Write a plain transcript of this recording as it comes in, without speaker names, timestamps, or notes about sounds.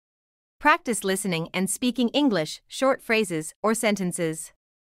Practice listening and speaking English, short phrases or sentences.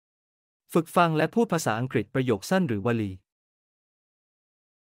 ฝึกฟังและพูดภาษาอังกฤษประโยคสั้นหรือวลี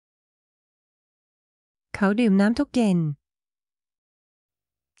เขาดื่มน้ำทุกเย็น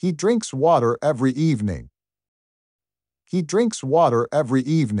He drinks water every evening. He drinks water every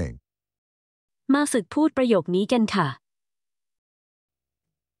evening. มาฝึกพูดประโยคนี้กันค่ะ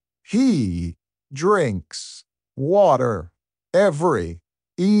He drinks water every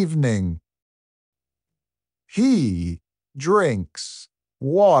evening. He drinks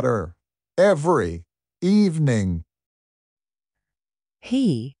water every evening.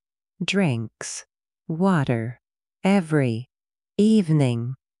 He drinks water every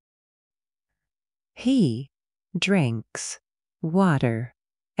evening. He drinks water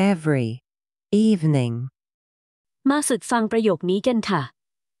every evening. มาฝึกฟังประโยคนี้กันค่ะ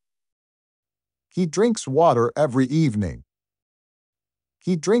He drinks water every evening.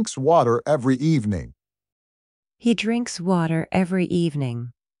 He drinks water every evening. He drinks water every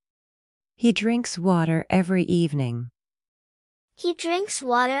evening. He drinks water every evening. He drinks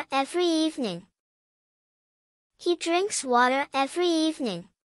water every evening. He drinks water every evening.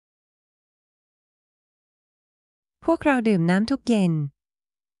 พวกเราดื่มน้ำทุกเย็น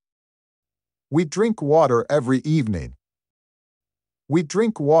We drink water every evening. We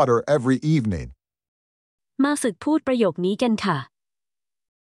drink water every evening. มาฝึกพูดประโยคนี้กันค่ะ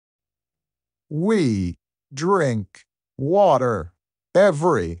We drink water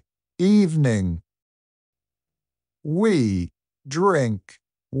every evening. We drink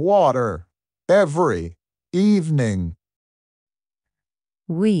water every evening.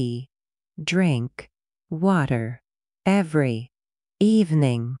 We drink water every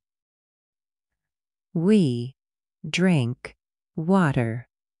evening. We drink water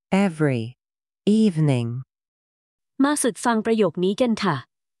every evening. มาฝึกฟังประโยคนี้กันค่ะ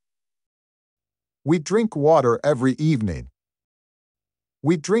We drink water every evening.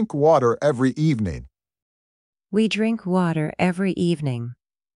 We drink water every evening. We drink water every evening.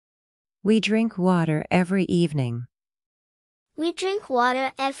 We drink water every evening. We drink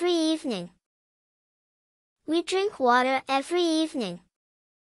water every evening. We drink water every evening.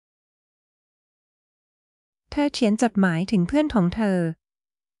 เธอเขียนจดหมายถึงเพื่อนของเธอ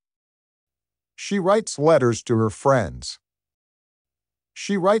She writes letters to her friends.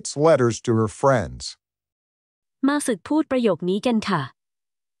 She writes letters to her friends. มาฝึกพูดประโยคนี้กันค่ะ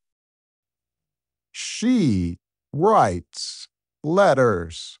She writes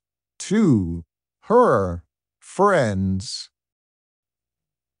letters to her friends.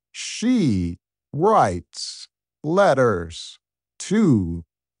 She writes letters to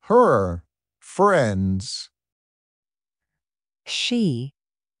her friends. She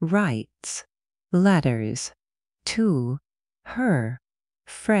writes letters to her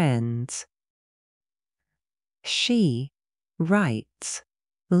friends. She writes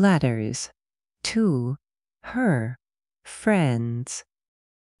letters to her friends.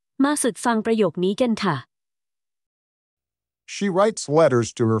 มาฝึกฟังประโยคนี้กันค่ะ She writes letters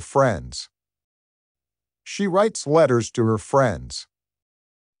to her friends. She writes letters to her friends.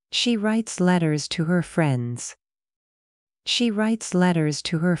 She writes letters to her friends. She writes letters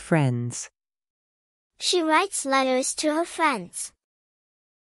to her friends. She writes letters to her friends.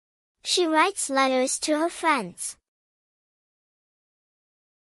 She writes letters to her friends.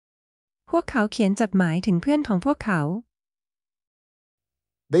 พวกเขาเขียนจดหมายถึงเพื่อนของพวกเขา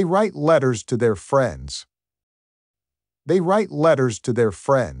They write letters to their friends. They write letters to their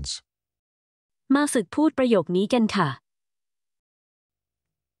friends. มาฝึกพูดประโยคนี้กันค่ะ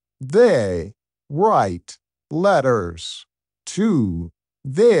They write letters to their friends.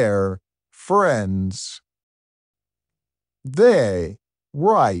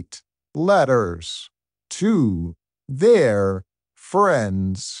 They write letters to their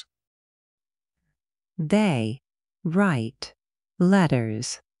friends. They write letters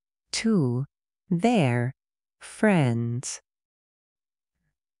to their friends.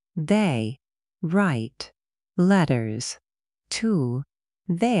 They write letters to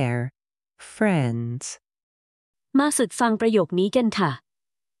their friends. มาฝึกฟังประโยคนี้กันค่ะ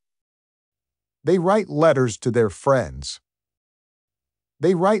They write letters to their friends.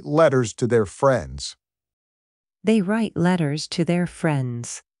 They write letters to their friends. They write letters to their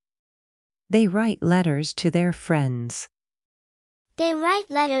friends. They write letters to their friends. They write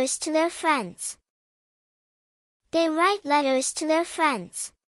letters to their friends. They write letters to their friends.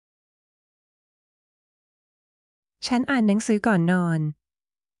 ฉันอ่านหนังสือก่อนนอน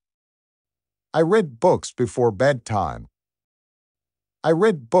I read books before bedtime. I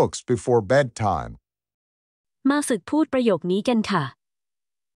read books before bedtime. มาฝึกพูดประโยคนี้กันค่ะ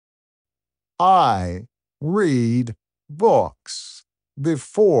I read books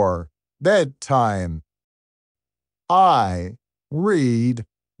before bedtime. I read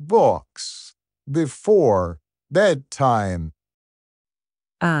books before bedtime.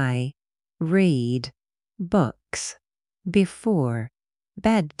 I read books before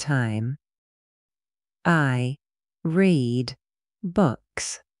bedtime. I read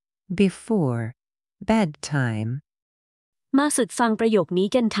books before bedtime. มาฝึกฟังประโยคนี้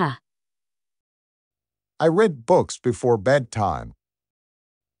กันค่ะ I read books before bedtime.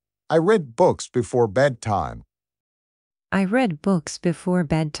 I read books before bedtime. I read books before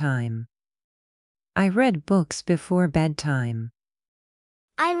bedtime. I read books before bedtime.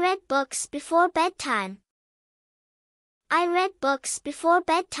 I read books before bedtime. I read books before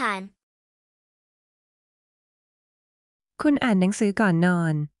bedtime. คุณอ่านหนังสือก่อนนอ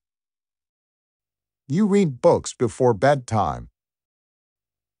น You read books before bedtime.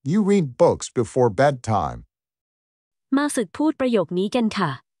 You read books before bedtime. มาฝึกพูดประโยคนี้กันค่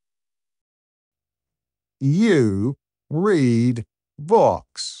ะ You read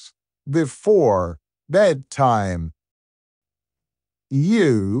books before bedtime. You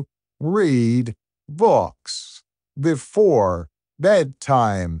read books before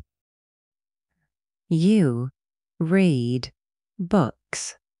bedtime. You read books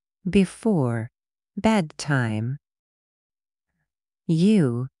before bedtime.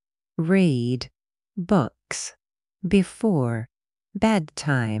 You read books before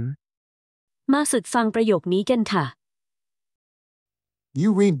bedtime. มาฝึกฟังประโยคนี้กันค่ะ You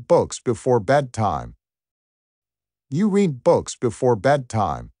read books before bedtime. You read books before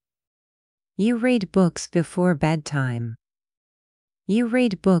bedtime. You read books before bedtime. You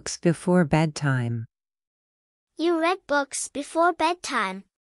read books before bedtime. You read books before bedtime.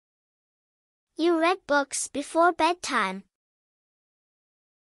 You read books before bedtime.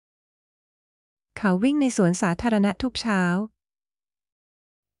 เขาวิ่งในสวนสาธารณะทุกเช้า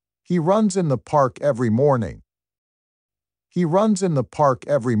He runs in the park every morning. He runs in the park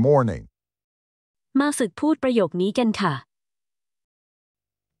every morning. มาฝึกพูดประโยคนี้กันค่ะ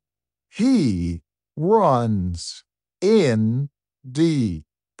He runs in the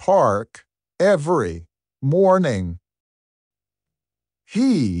park every morning.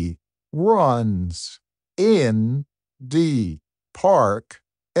 He runs in the park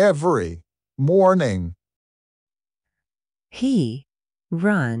every morning. He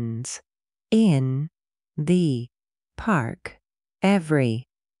runs in the park every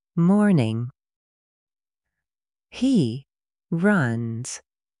morning. He runs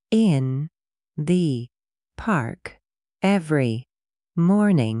in the park every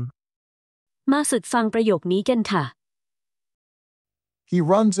morning. มาฝึกฟังประโยคนี้กันค่ะ He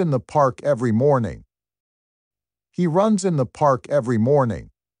runs in the park every morning. He runs in the park every morning.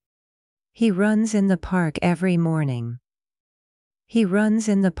 He runs in the park every morning. He runs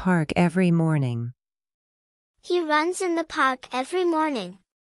in the park every morning. He runs in the park every morning.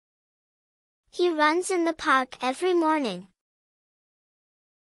 He runs in the park every morning.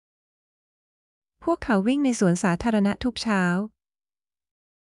 พวกเขาวิ่งในสวนสาธารณะทุกเช้า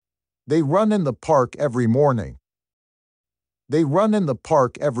They run in the park every morning. They run in the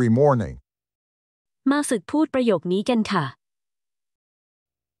park every morning. มาฝึกพูดประโยคนี้กันค่ะ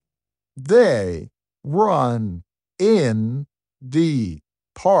They run in the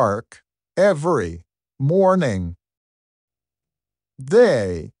park every morning.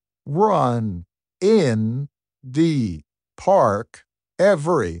 They run in the park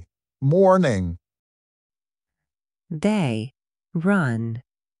every morning. They run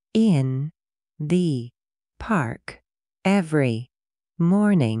in the park every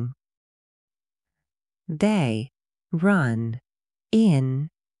morning. They run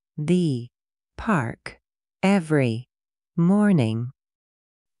in the park every morning.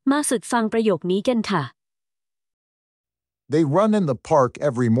 มาฝึกฟังประโยคนี้กันค่ะ They run in the park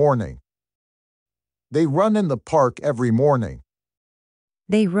every morning. They run in the park every morning.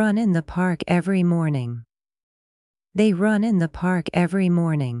 They run in the park every morning. They run in the park every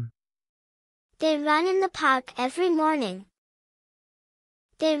morning. They run in the park every morning.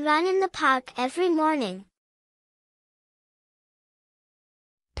 They run in the park every morning.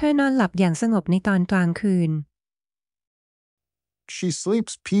 เธอนอนหลับอย่างสงบในตอนกลางคืน She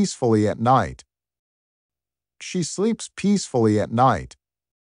sleeps peacefully at night. She sleeps peacefully at night.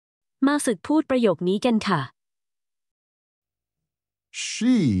 มาฝึกพูดประโยคนี้กันค่ะ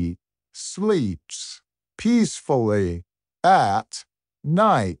She sleeps peacefully at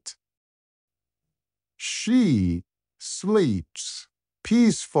night. She sleeps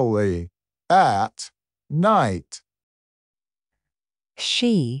peacefully at night.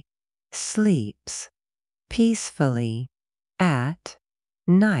 She sleeps peacefully at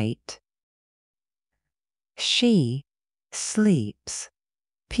night. She sleeps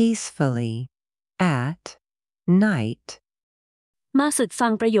peacefully at night. มาฝึกฟั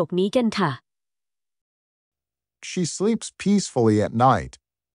งประโยคนี้กันค่ะ She sleeps peacefully at night.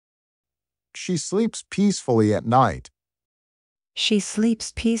 She sleeps peacefully at night. She sleeps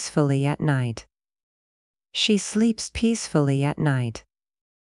peacefully at night. She sleeps peacefully at night.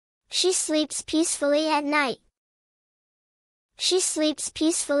 She sleeps peacefully at night. She sleeps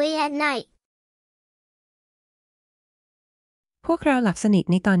peacefully at night. พวกเราหลับสนิท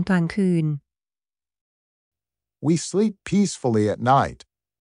ในตอนกลางคืน We sleep peacefully at night.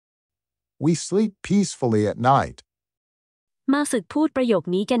 We sleep peacefully at night. มาฝึกพูดประโยค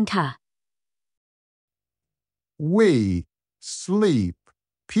นี้กันค่ะ We sleep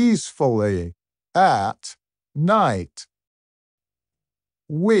peacefully at night.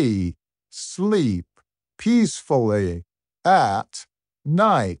 We sleep peacefully at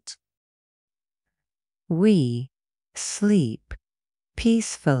night. We sleep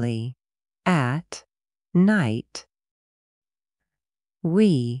peacefully at night.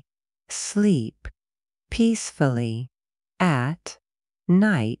 We sleep peacefully at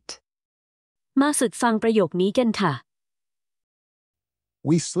night. มาฝึกฟังประโยคนี้กันค่ะ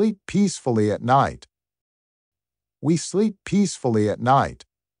We sleep peacefully at night. We sleep peacefully at night.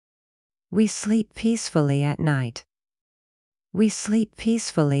 We sleep peacefully at night. We sleep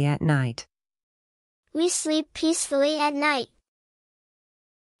peacefully at night. We sleep peacefully at night.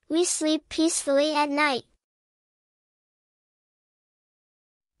 We sleep peacefully at night.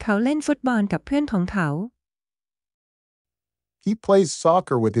 เขาเล่นฟุตบอลกับเพื่อนของเขา He plays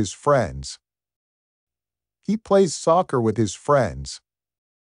soccer with his friends. He plays soccer with his friends.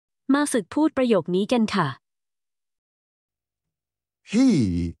 มาฝึกพูดประโยคนี้กันค่ะ He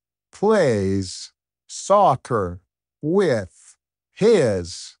plays soccer with his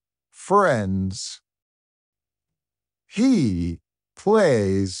friends. He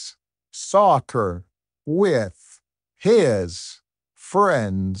plays soccer with his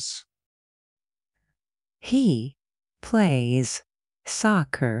friends. He plays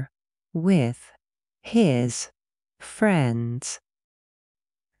soccer with his friends.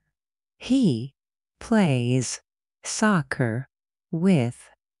 He plays soccer with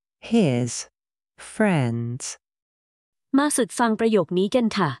his friends. มาฝึกฟังประโยคนี้กัน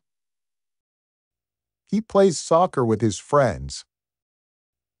ค่ะ He plays soccer with his friends.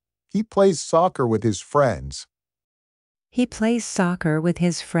 He plays soccer with his friends. He plays soccer with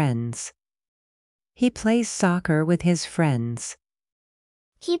his friends. He plays soccer with his friends.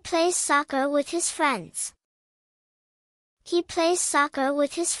 He plays soccer with his friends. He plays soccer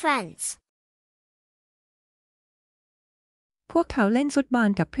with his friends. พวกเขาเล่นฟุตบอล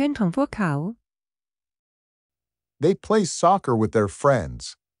กับเพื่อนของพวกเขา They play soccer with their friends.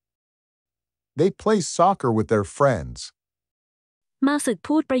 They play soccer with their friends. มาฝึก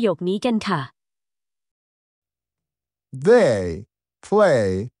พูดประโยคนี้กันค่ะ They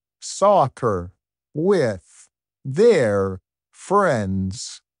play soccer with their friends.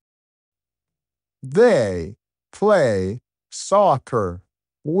 They play soccer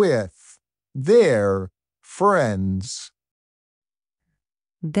with their friends.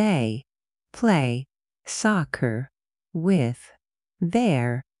 They play soccer with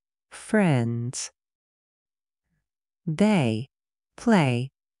their friends. They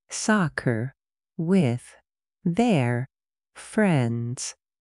play soccer with their friends.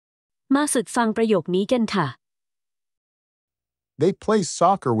 มาฝึกฟังประโยคนี้กันค่ะ They play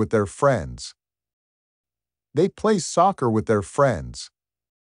soccer with their friends. They play soccer with their friends.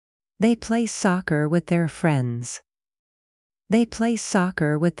 They play soccer with their friends. They play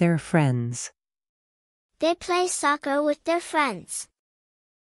soccer with their friends. They play soccer with their friends.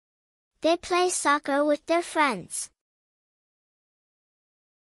 They play soccer with their friends.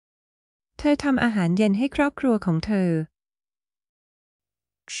 เธอทำอาหารเย็นให้ครอบครัวของเธอ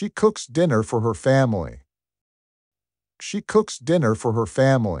She cooks dinner for her family. She cooks dinner for her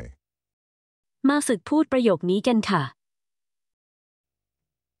family. มาฝึกพูดประโยคนี้กันค่ะ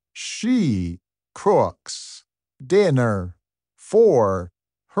She cooks dinner for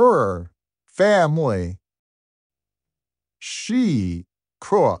her family. She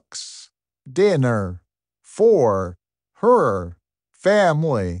cooks dinner for her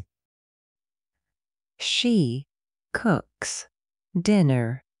family. She cooks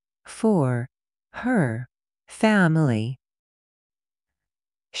dinner for her family.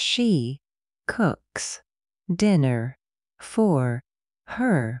 She cooks dinner for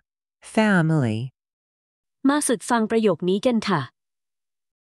her family. มาฝึกฟังประโยคนี้กันค่ะ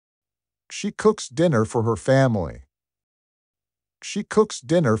She cooks dinner for her family. She cooks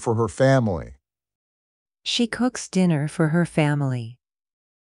dinner for her family. She cooks dinner for her family.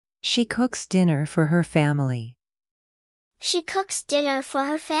 She cooks dinner for her family. She cooks dinner for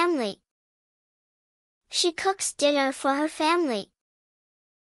her family. She cooks dinner for her family.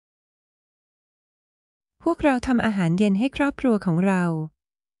 พวกเราทำอาหารเย็นให้ครอบครัวของเรา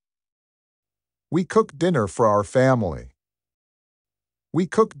We cook dinner for our family. We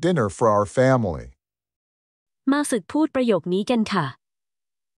cook dinner for our family. มาฝึกพูดประโยคนี้กันค่ะ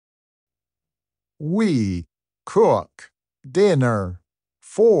We cook dinner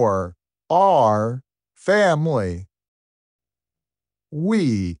for our family. We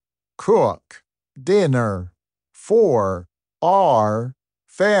cook dinner for our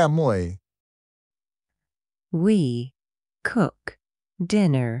family. We cook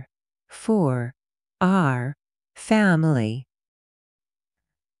dinner for our family.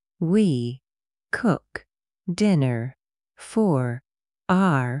 We cook dinner for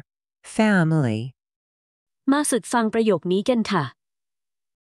our family. มาฝึกฟังประโยคนี้กันค่ะ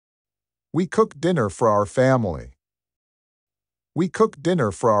We cook dinner for our family. We cook dinner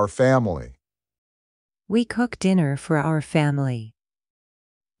for our family. We cook dinner for our family.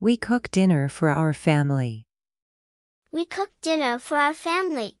 We cook dinner for our family. We cook dinner for our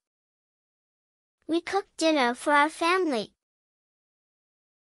family. We cook dinner for our family.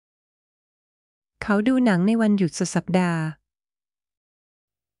 เขาดูหนังในวันหยุดสุดสัปดาห์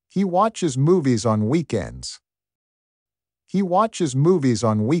He watches movies on weekends. He watches movies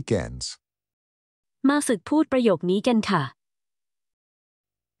on weekends. มาฝึกพูดประโยคนี้กันค่ะ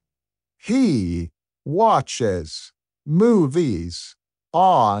He watches movies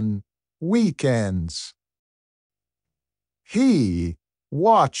on weekends. He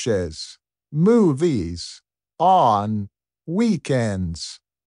watches movies on weekends.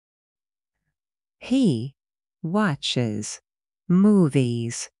 He watches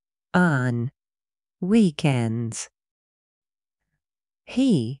movies on weekends.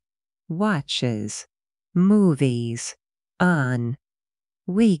 He watches movies on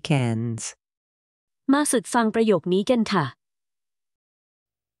weekends. มาฝึกฟังประโยคนี้กันค่ะ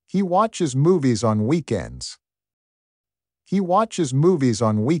He watches movies on weekends. He watches movies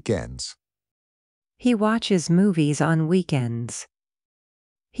on weekends. He watches movies on weekends.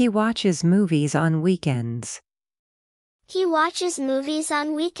 He watches movies on weekends. He watches movies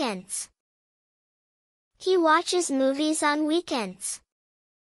on weekends. He watches movies on weekends.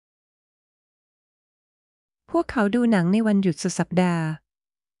 พวกเขาดูหนังในวันหยุดสุดสัปดาห์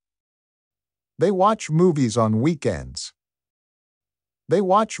They watch movies on weekends. They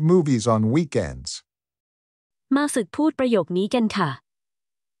watch movies on weekends. มาฝึกพูดประโยคนี้กันค่ะ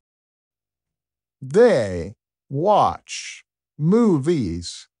They watch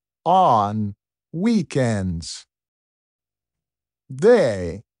movies on weekends.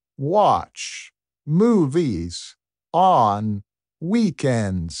 They watch movies on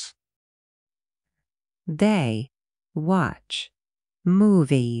weekends. They watch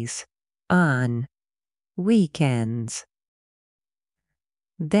movies on weekends.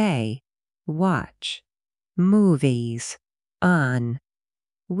 They watch movies on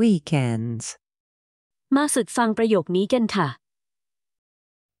weekends. มาฝึกฟังประโยคนี้กันค่ะ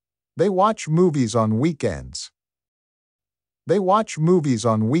They watch movies on weekends. They watch movies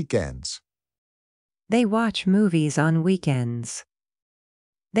on weekends. They watch movies on weekends.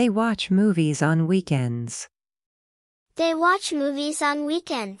 They watch movies on weekends. They watch movies on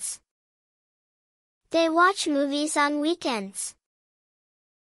weekends. They watch movies on weekends.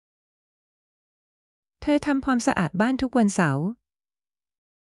 เธอทำความสะอาดบ้านทุกวันเสาร์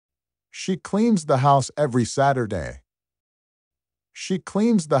She cleans the house every Saturday. She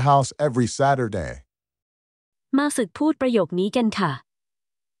cleans the house every Saturday. มาฝึกพูดประโยคนี้กันค่ะ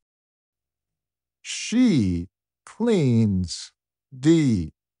She cleans the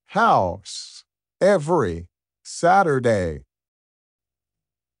house every Saturday.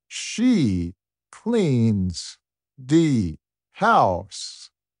 She cleans the house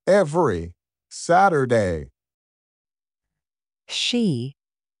every Saturday. She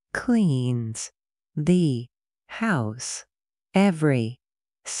cleans the house every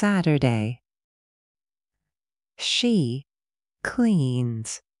Saturday. She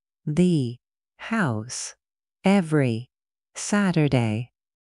cleans the house every Saturday.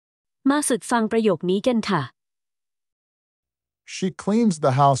 มาฝึกฟังประโยคนี้กันค่ะ She cleans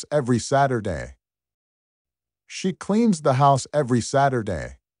the house every Saturday. She cleans the house every Saturday.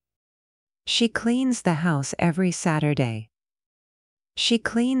 She cleans the house every Saturday. She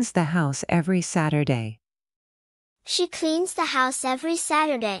cleans the house every Saturday. She cleans the house every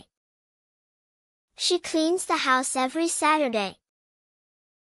Saturday. She cleans the house every Saturday.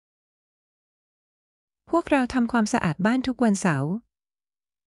 พวกเราทำความสะอาดบ้านทุกวันเสาร์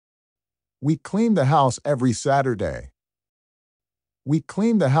We clean the house every Saturday. We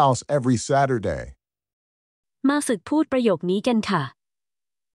clean the house every Saturday. มาฝึกพูดประโยคนี้กันค่ะ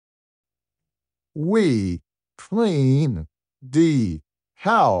We clean the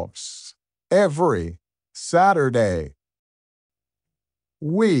house every Saturday.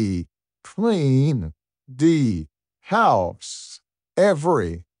 We clean the house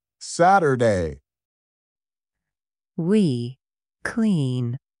every Saturday. We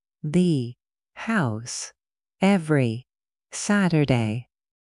clean the house every Saturday.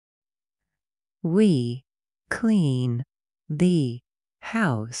 We clean the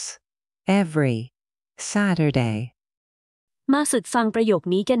house every Saturday. มาฝึกฟังประโยค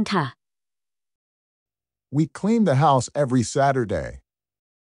นี้กันค่ะ We clean the house every Saturday.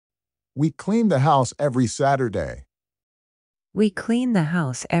 We clean the house every Saturday. We clean the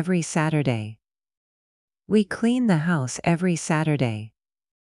house every Saturday. We clean the house every Saturday.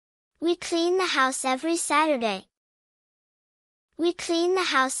 We clean the house every Saturday. We clean the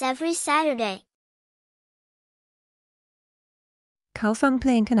house every Saturday. เขาฟังเพ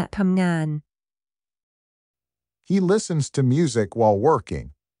ลงขณะทำงาน He listens to music while working.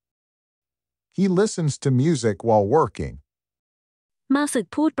 He listens to music while working. มาฝึก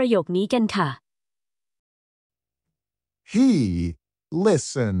พูดประโยคนี้กันค่ะ He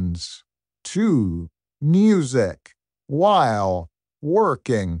listens to music while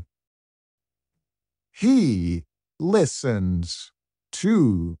working. He listens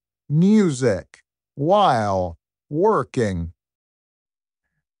to music while working.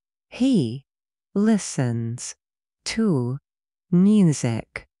 He listens to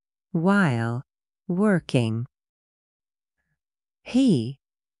music while working. He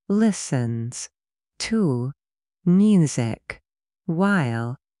listens to music while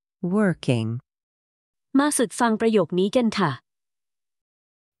working. มาฝึกฟังประโยคนี้กันค่ะ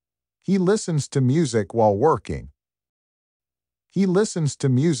He listens to music while working. He listens to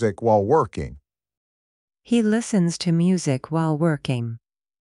music while working. He listens to music while working.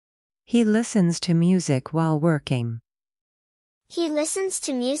 He listens to music while working. He listens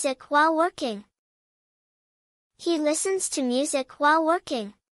to music while working. He listens to music while working.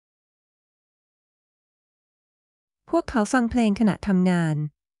 พวกเขาฟังเพลงขณะทำงาน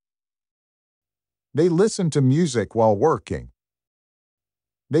They listen to music while working.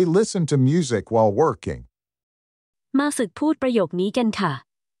 They listen to music while working. มาฝึกพูดประโยคนี้กันค่ะ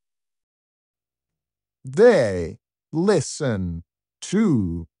They listen to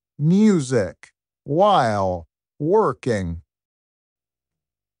music while working.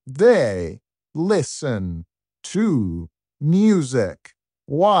 They listen to music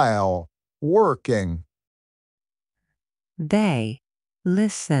while working. They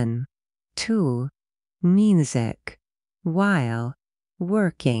listen to music while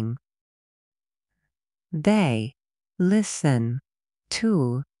working. They listen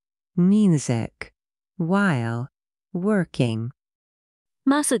to music while working.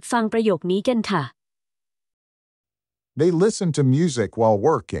 มาฝึกฟังประโยคนี้กันค่ะ They listen to music while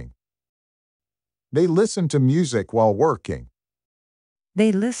working. They listen to music while working.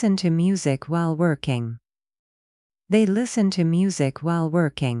 They listen to music while working. They listen to music while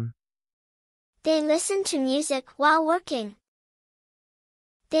working. They listen to music while working.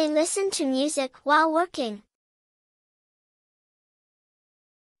 They listen to music while working.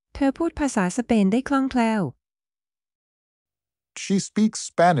 เธอพูดภาษาสเปนได้คล่องแคล่ว She speaks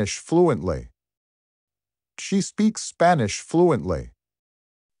Spanish fluently. She speaks Spanish fluently.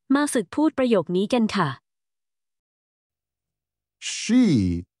 มาฝึกพูดประโยคนี้กันค่ะ She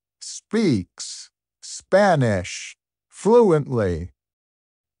speaks Spanish fluently.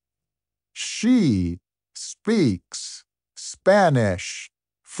 She speaks Spanish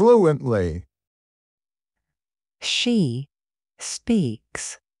fluently. She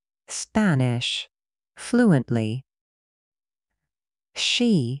speaks Spanish fluently.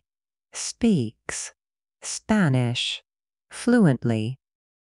 She speaks Spanish fluently.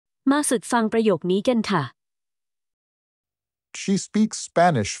 มาฝึกฟังประโยคนี้กันค่ะ She speaks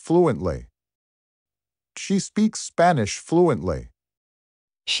Spanish fluently. She speaks Spanish fluently.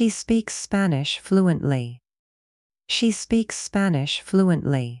 She speaks Spanish fluently. She speaks Spanish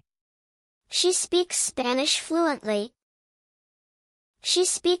fluently. She speaks Spanish fluently. She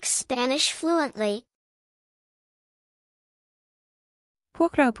speaks Spanish fluently. พว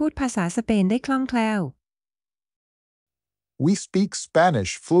กเราพูดภาษาสเปนได้คล่องแคล่ว We speak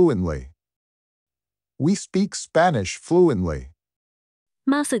Spanish fluently. We speak Spanish fluently.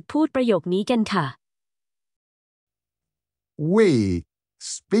 มาฝึกพูดประโยคนี้กันค่ะ We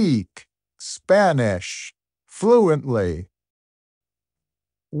speak Spanish fluently.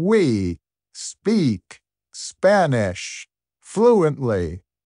 We speak Spanish fluently.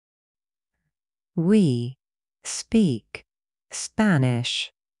 We speak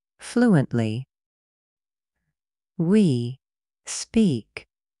Spanish fluently. We speak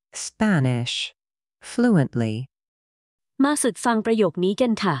Spanish fluently. มาฝึกฟังประโยคนี้กั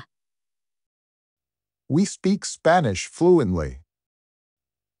นค่ะ We speak Spanish fluently.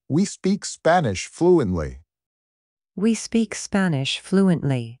 We speak Spanish fluently. We speak Spanish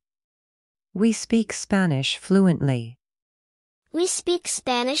fluently. We speak Spanish fluently. We speak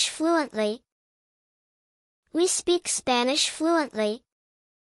Spanish fluently. We speak Spanish fluently.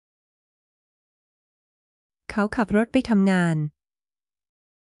 เขาขับรถไปทำงาน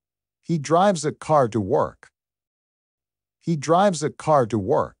He drives a car to work. He drives a car to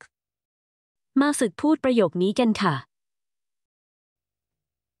work. มาฝึกพูดประโยคนี้กันค่ะ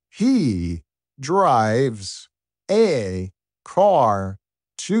He drives a car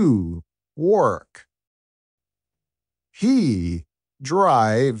to work. He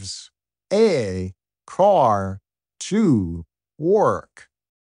drives a car to work.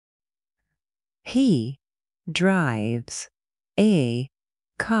 He drives a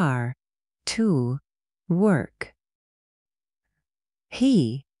car to work.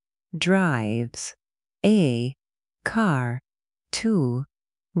 He drives a car to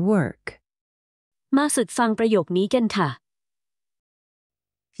work. มาฝึกฟังประโยคนี้กันค่ะ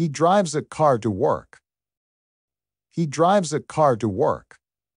He drives a car to work. He drives a car to work.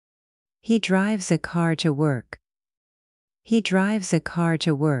 He drives a car to work. He drives a car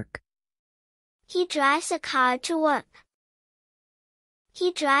to work. He drives a car to work. He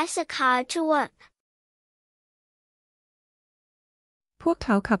drives a car to work. พวกเข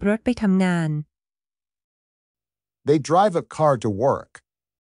าขับรถไปทำงาน They drive a car to work.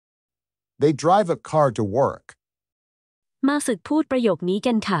 They drive a car to work. มาฝึกพูดประโยคนี้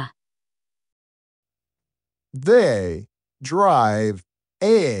กันค่ะ They drive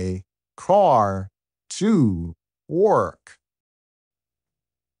a car to work.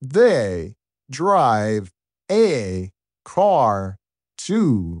 They drive a car to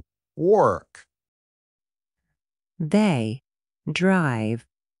work. They drive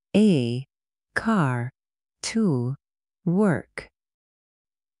a car to work.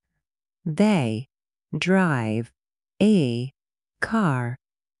 They drive a car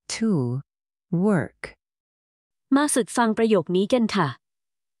to work. มาฝึกฟังประโยคนี้กันค่ะ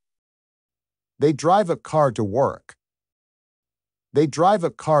They drive a car to work. They drive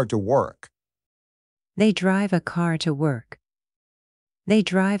a car to work. They drive a car to work. They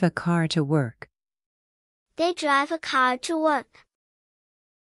drive a car to work. They drive a car to work.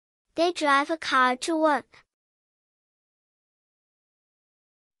 They drive a car to work.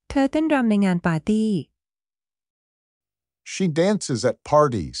 เธอเต้นรำในงานปาร์ตี้ She dances at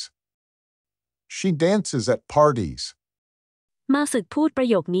parties. She dances at parties. มาฝึกพูดประ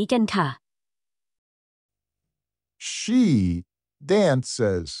โยคนี้กันค่ะ She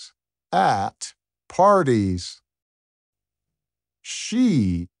dances at parties. She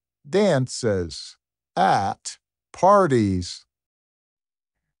dances at parties.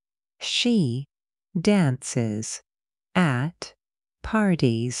 She dances at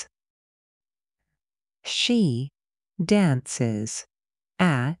parties. She dances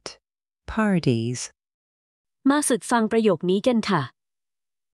at parties. มาฝึกฟังประโยคนี้กันค่ะ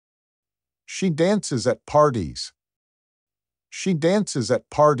She dances at parties. She dances at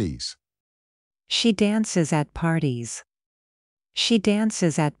parties. She dances at parties. She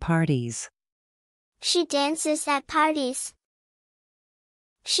dances at parties. She dances at parties.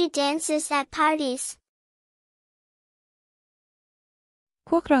 She dances at parties.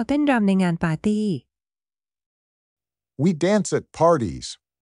 พวกเราเต้นรำในงานปาร์ตี้ We dance at parties.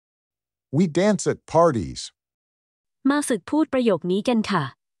 We dance at parties. มาฝึกพูดประโยคนี้กันค่ะ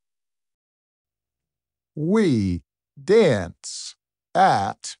We dance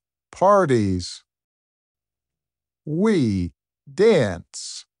at parties. We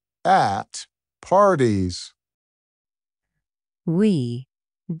dance at parties. We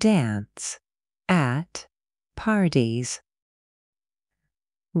dance at parties.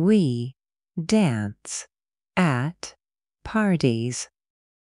 We dance at parties.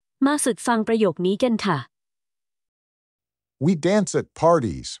 มาฝึกฟังประโยคนี้กันค่ะ We dance at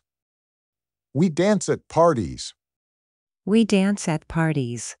parties. We dance at parties. We dance at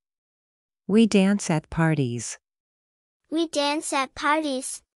parties. We dance at parties. We dance at parties.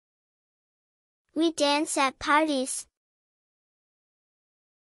 We dance at parties.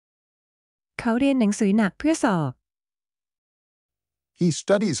 เขาเรียนหนังสือหนักเพื่อสอบ He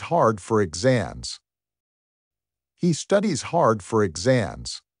studies hard for exams. He studies hard for exams.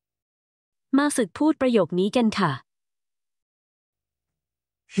 มาฝึกพูดประโยคนี้กันค่ะ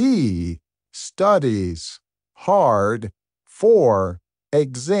He studies hard for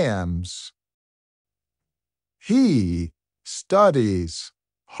exams. He studies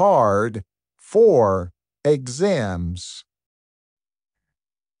hard for exams.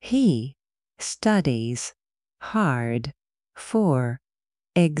 He studies hard for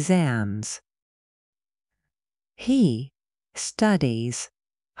exams. He studies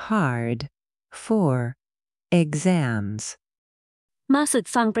hard for exams. มาฝึก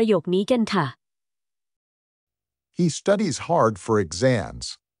ฟังประโยคนี้กันค่ะ He studies hard for exams.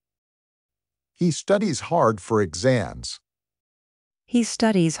 He studies hard for exams. He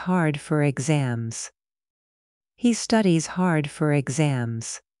studies hard for exams. He studies hard for exams.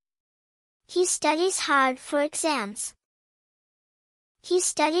 He studies hard for exams. He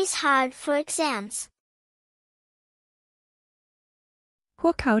studies hard for exams. พ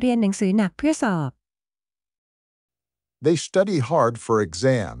วกเขาเรียนหนังสือหนักเพื่อสอบ They study hard for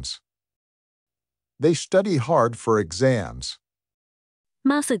exams. They study hard for exams.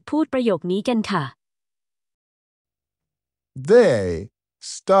 มาฝึกพูดประโยคนี้กันค่ะ They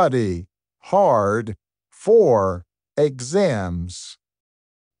study hard for exams.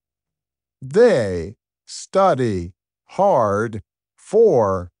 They study hard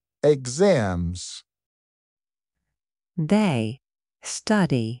for exams. They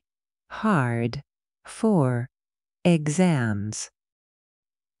study hard for exams.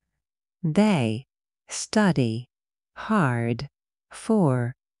 They study hard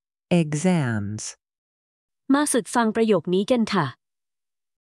for exams. มาฝึกฟังประโยคนี้กันค่ะ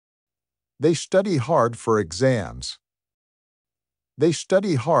They study hard for exams. They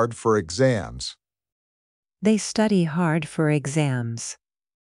study hard for exams. They study hard for exams.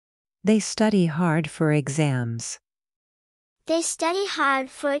 They study hard for exams. They study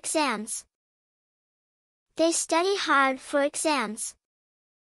hard for exams. They study hard for exams.